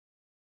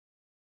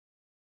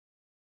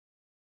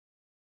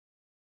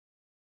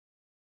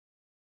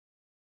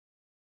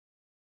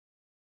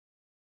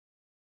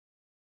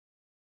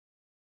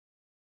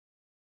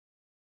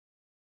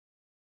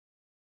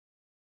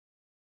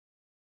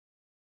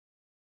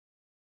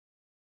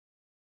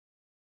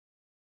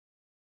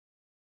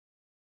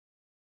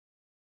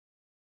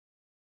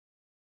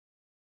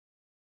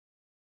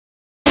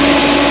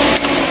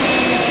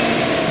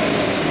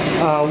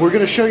We're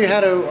going to show you how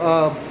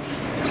to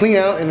clean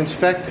out and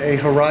inspect a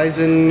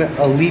Horizon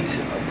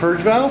Elite purge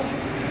valve.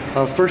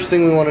 First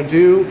thing we want to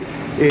do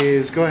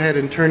is go ahead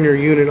and turn your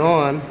unit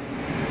on,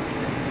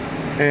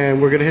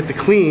 and we're going to hit the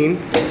clean.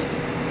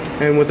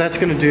 And what that's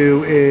going to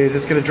do is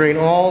it's going to drain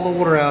all the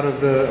water out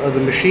of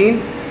the machine,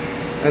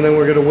 and then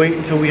we're going to wait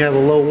until we have a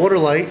low water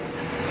light,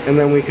 and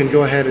then we can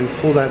go ahead and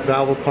pull that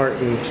valve apart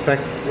and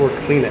inspect or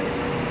clean it.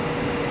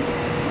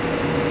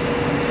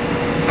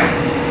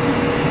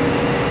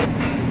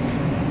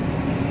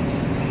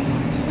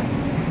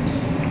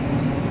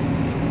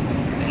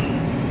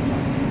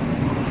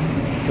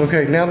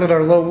 Okay, now that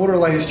our low water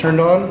light is turned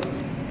on,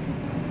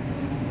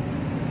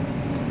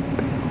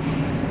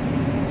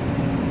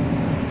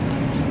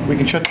 we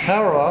can shut the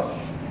power off,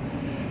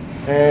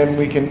 and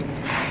we can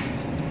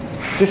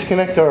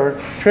disconnect our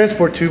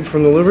transport tube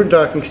from the louvered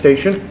docking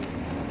station.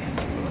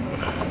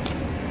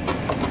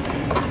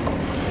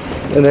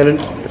 And then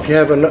if you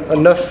have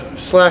enough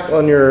slack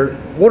on your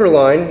water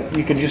line,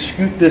 you can just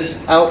scoot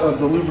this out of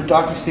the louvered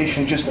docking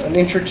station just an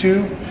inch or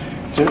two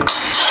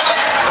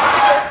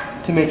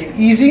to make it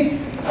easy.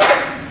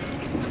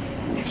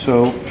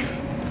 So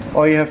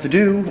all you have to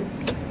do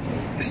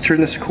is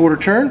turn this a quarter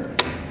turn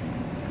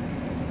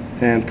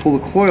and pull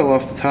the coil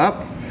off the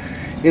top.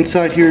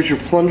 Inside here is your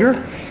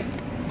plunger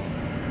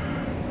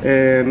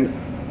and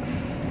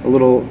a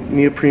little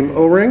neoprene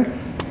O-ring.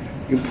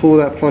 You can pull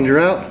that plunger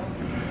out.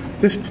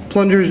 This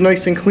plunger is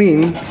nice and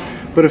clean,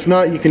 but if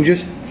not, you can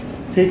just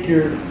take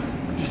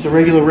just a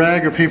regular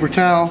rag or paper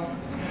towel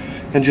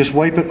and just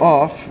wipe it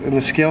off, and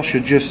the scale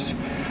should just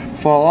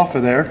fall off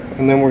of there.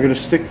 And then we're going to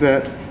stick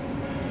that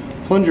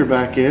plunger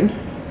back in.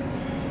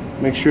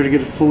 Make sure to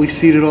get it fully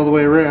seated all the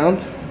way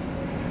around.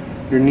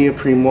 Your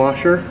neoprene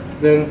washer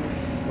then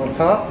on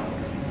top.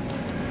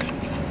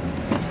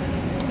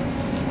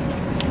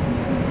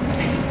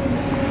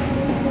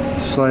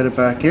 Slide it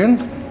back in,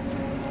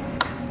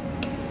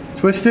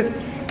 twist it,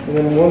 and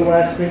then one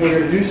last thing we're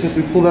going to do, since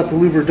we pulled out the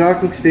louvered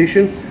docking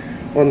station,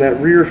 on that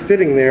rear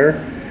fitting there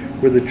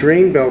where the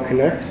drain bell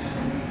connects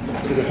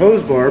to the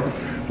hose barb,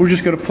 we're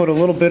just going to put a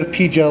little bit of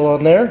P-gel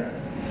on there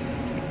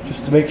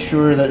just to make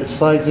sure that it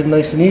slides in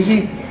nice and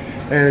easy,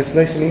 and it's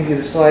nice and easy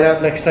to slide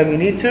out next time you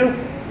need to.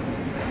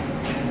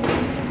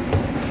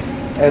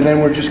 And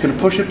then we're just going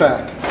to push it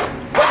back.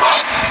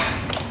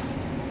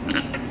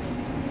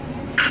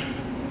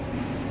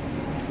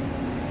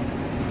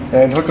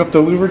 And hook up the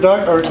louvered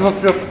dock, or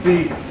hook up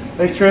the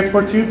nice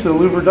transport tube to the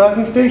louvered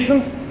docking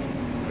station.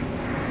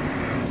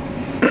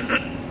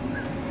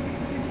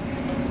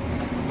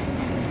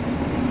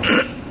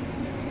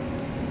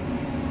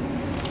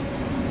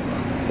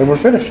 And we're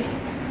finished.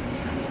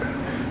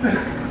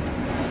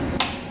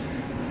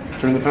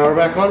 Turn the power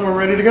back on, we're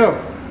ready to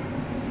go.